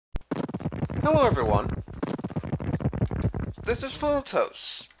Hello everyone, this is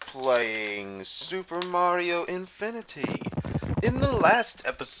Photos, playing Super Mario Infinity. In the last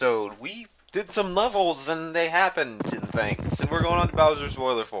episode, we did some levels and they happened and things, and we're going on to Bowser's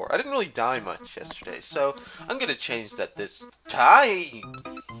Spoiler 4. I didn't really die much yesterday, so I'm gonna change that this time.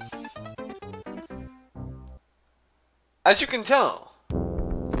 As you can tell,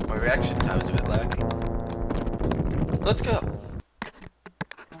 my reaction time is a bit lacking. Let's go.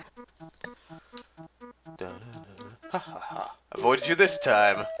 Ha ha ha. Avoided you this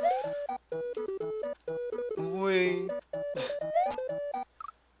time. Wait.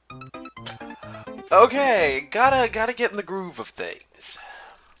 Okay, gotta get in the groove of things.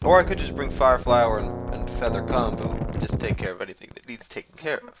 Or I could just bring Fire Flower and Feather Combo. Just take care of anything that needs taken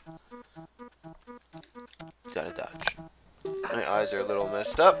care of. Gotta dodge. My eyes are a little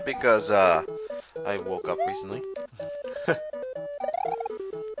messed up because I woke up recently.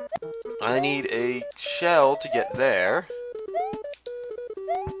 I need a shell to get there.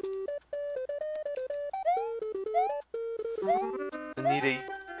 I need a...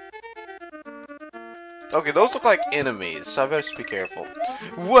 Okay, those look like enemies, so I better just be careful.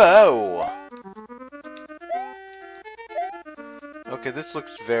 Whoa! Okay, this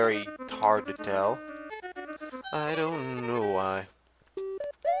looks very hard to tell. I don't know why.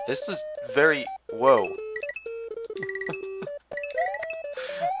 This is very... Whoa.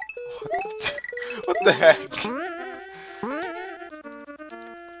 What the heck?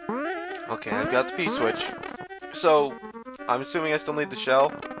 Okay, I've got the P-switch. So, I'm assuming I still need the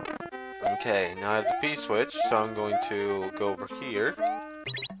shell. Okay, now I have the P-switch, so I'm going to go over here. I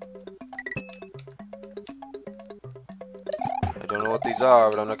don't know what these are,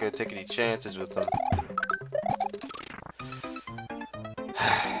 but I'm not going to take any chances with them.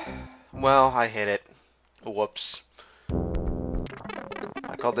 Well, I hit it. Whoops.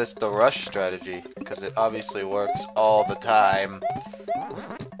 I call this the rush strategy, because it obviously works all the time.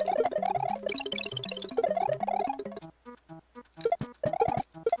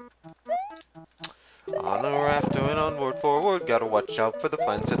 On a raft going onward, forward, gotta watch out for the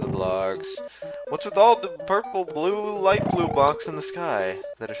plants and the blocks. What's with all the purple, blue, light blue blocks in the sky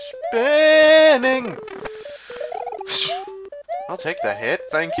that are spinning? I'll take that hit,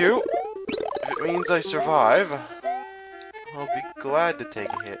 thank you. If it means I survive, I'll be glad to take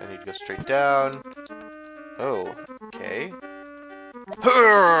a hit. I need to go straight down. Oh, okay.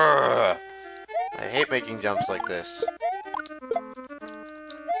 I hate making jumps like this.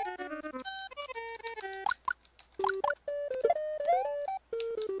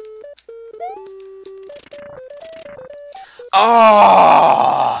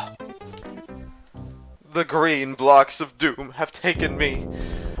 Ah! The green blocks of doom have taken me.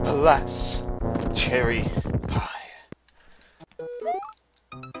 Alas, cherry pie.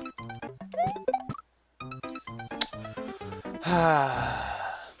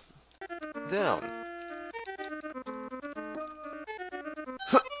 Down.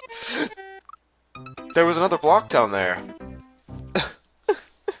 There was another block down there.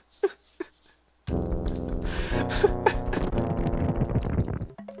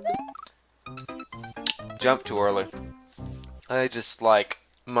 Jump too early. I just like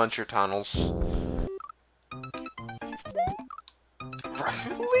Muncher tunnels.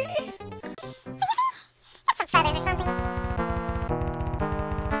 Really? Got some feathers or something?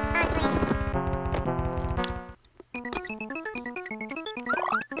 Honestly.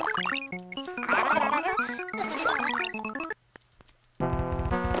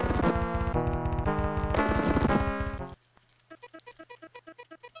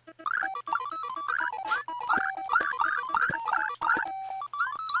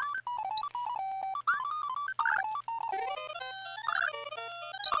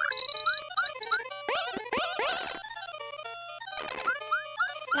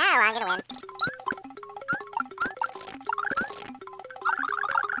 No, I'm gonna win.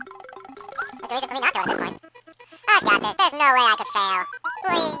 There's a reason for me not to win at this point. I've got this. There's no way I could fail.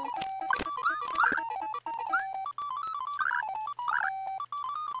 Whee!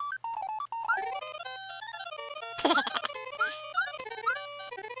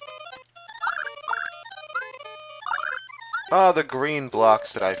 Ah, the green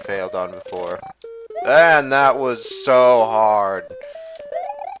blocks that I failed on before. And that was so hard.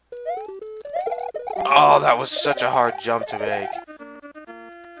 Oh, that was such a hard jump to make.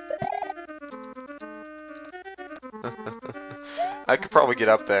 I could probably get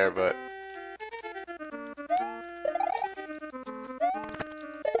up there, but...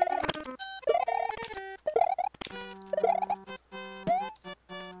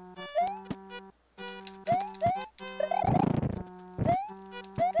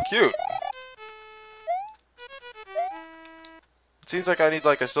 Cute. seems like I need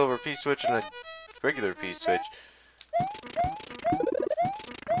like a silver P-switch and a regular P-switch.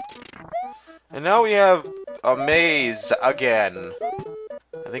 And now we have a maze again.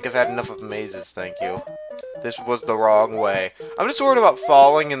 I think I've had enough of mazes, thank you. This was the wrong way. I'm just worried about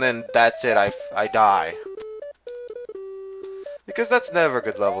falling and then that's it, I die. Because that's never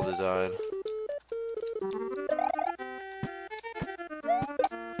good level design.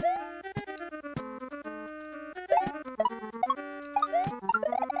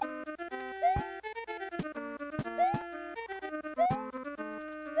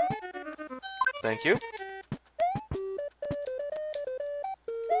 Thank you.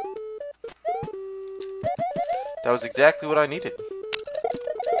 That was exactly what I needed.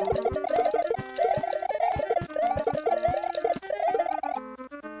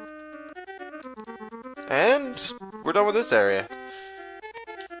 And we're done with this area.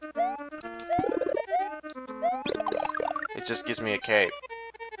 It just gives me a cape.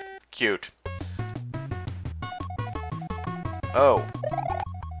 Cute. Oh.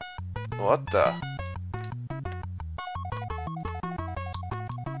 What the?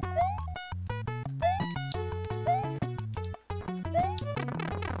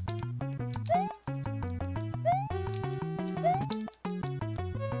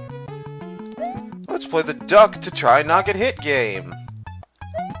 Let's play the duck to try not get hit game.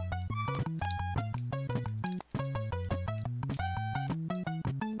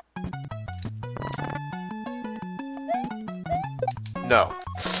 No.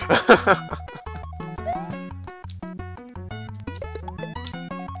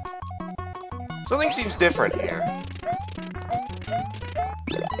 Something seems different here.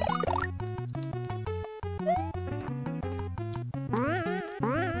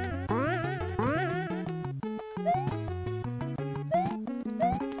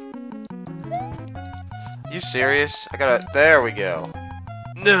 You serious? I gotta... There we go.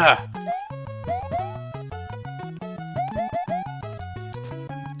 Nah.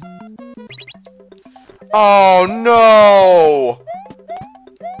 Oh no!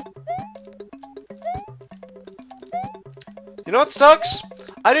 You know what sucks?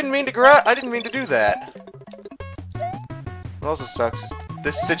 I didn't mean to do that. What also sucks is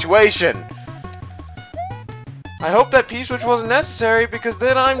this situation. I hope that P-switch wasn't necessary because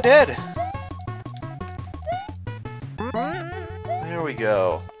then I'm dead. There we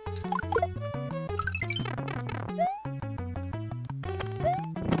go.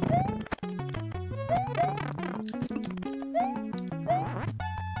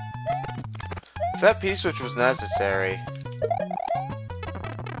 If that P-switch was necessary...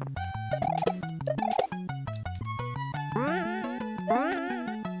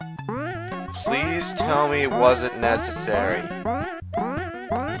 Please tell me it wasn't necessary.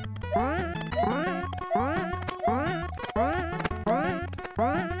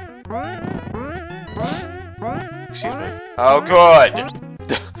 Excuse me. Oh, good!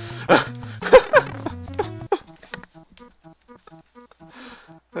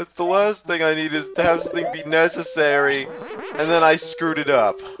 That's the last thing I need, is to have something be necessary, and then I screwed it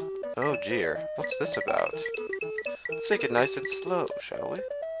up. Oh dear, what's this about? Let's take it nice and slow, shall we?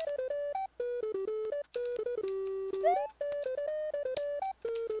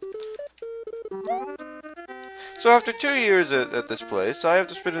 So after 2 years at this place, I have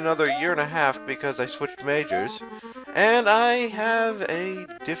to spend another 1.5 years because I switched majors, and I have a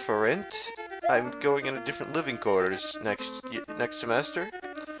different... I'm going in a different living quarters next semester.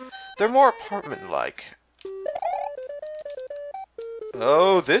 They're more apartment-like.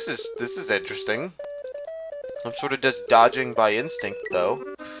 Oh, this is interesting. I'm sort of just dodging by instinct, though.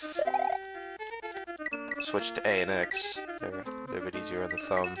 Switch to A and X. They're a bit easier on the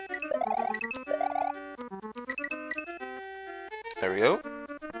thumb. There we go.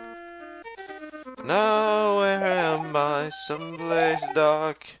 Now where am I? Someplace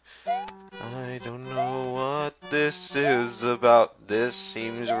dark. I don't know what this is about. This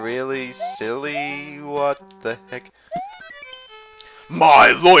seems really silly. What the heck?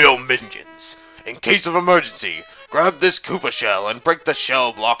 My loyal minions! In case of emergency, grab this Koopa shell and break the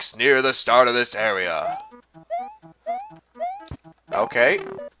shell blocks near the start of this area. Okay.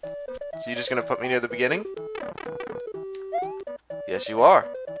 So you're just gonna put me near the beginning? Yes, you are.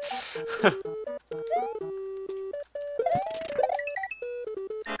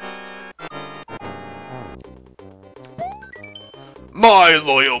 My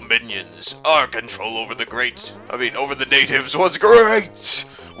loyal minions, our control over the natives was great!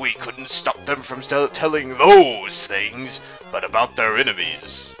 We couldn't stop them from telling those things, but about their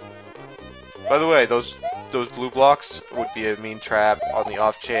enemies. By the way, those blue blocks would be a mean trap on the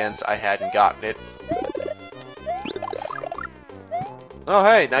off chance I hadn't gotten it. Oh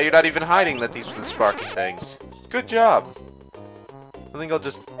hey, now you're not even hiding that these were the sparky things. Good job. I think I'll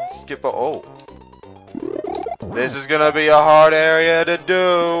just skip oh. This is gonna be a hard area to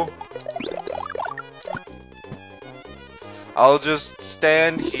do. I'll just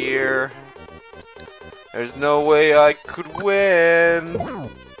stand here. There's no way I could win.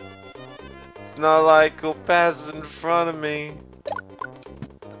 It's not like he'll pass in front of me.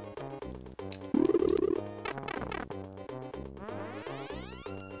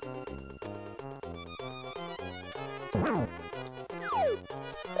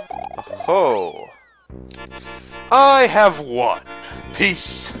 Oh, I have won.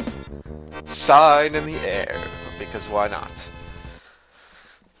 Peace. Sign in the air, because why not?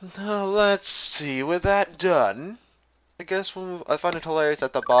 Now let's see, with that done, I guess I find it hilarious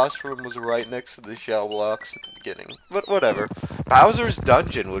that the boss room was right next to the shell blocks at the beginning. But whatever. Bowser's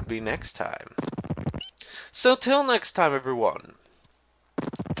Dungeon would be next time. So till next time, everyone.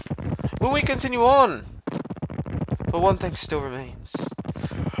 When we continue on, but one thing still remains.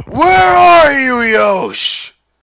 Where are you, Yosh?